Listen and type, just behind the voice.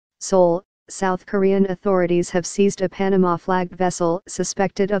Seoul, South Korean authorities have seized a Panama-flagged vessel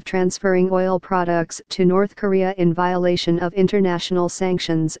suspected of transferring oil products to North Korea in violation of international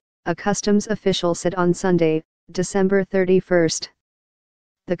sanctions, a customs official said on Sunday, December 31.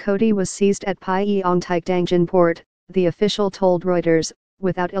 The Kodi was seized at Pyeongtaek-Dangjin port, the official told Reuters,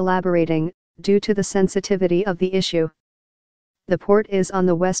 without elaborating, due to the sensitivity of the issue. The port is on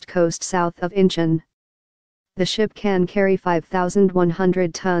the west coast south of Incheon. The ship can carry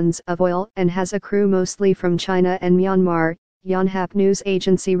 5,100 tons of oil and has a crew mostly from China and Myanmar, Yonhap news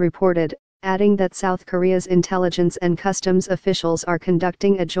agency reported, adding that South Korea's intelligence and customs officials are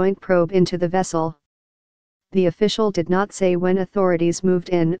conducting a joint probe into the vessel. The official did not say when authorities moved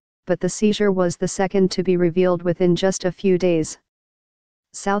in, but the seizure was the second to be revealed within just a few days.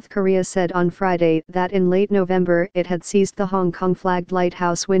 South Korea said on Friday that in late November it had seized the Hong Kong-flagged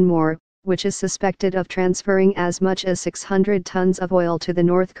lighthouse Winmore, which is suspected of transferring as much as 600 tons of oil to the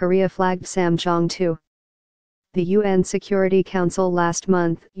North Korea-flagged Samjong-2. The UN Security Council last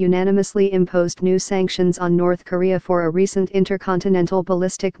month unanimously imposed new sanctions on North Korea for a recent intercontinental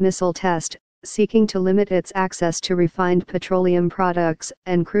ballistic missile test, seeking to limit its access to refined petroleum products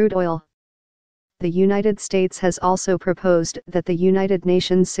and crude oil. The United States has also proposed that the United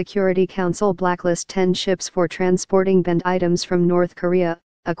Nations Security Council blacklist 10 ships for transporting banned items from North Korea,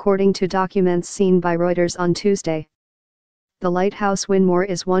 according to documents seen by Reuters on Tuesday. The lighthouse Winmore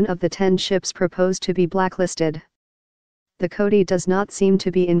is one of the 10 ships proposed to be blacklisted. The Kodi does not seem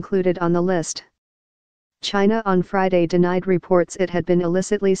to be included on the list. China on Friday denied reports it had been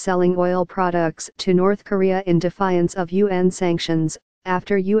illicitly selling oil products to North Korea in defiance of UN sanctions,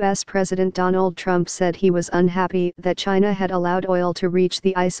 after U.S. President Donald Trump said he was unhappy that China had allowed oil to reach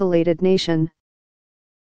the isolated nation.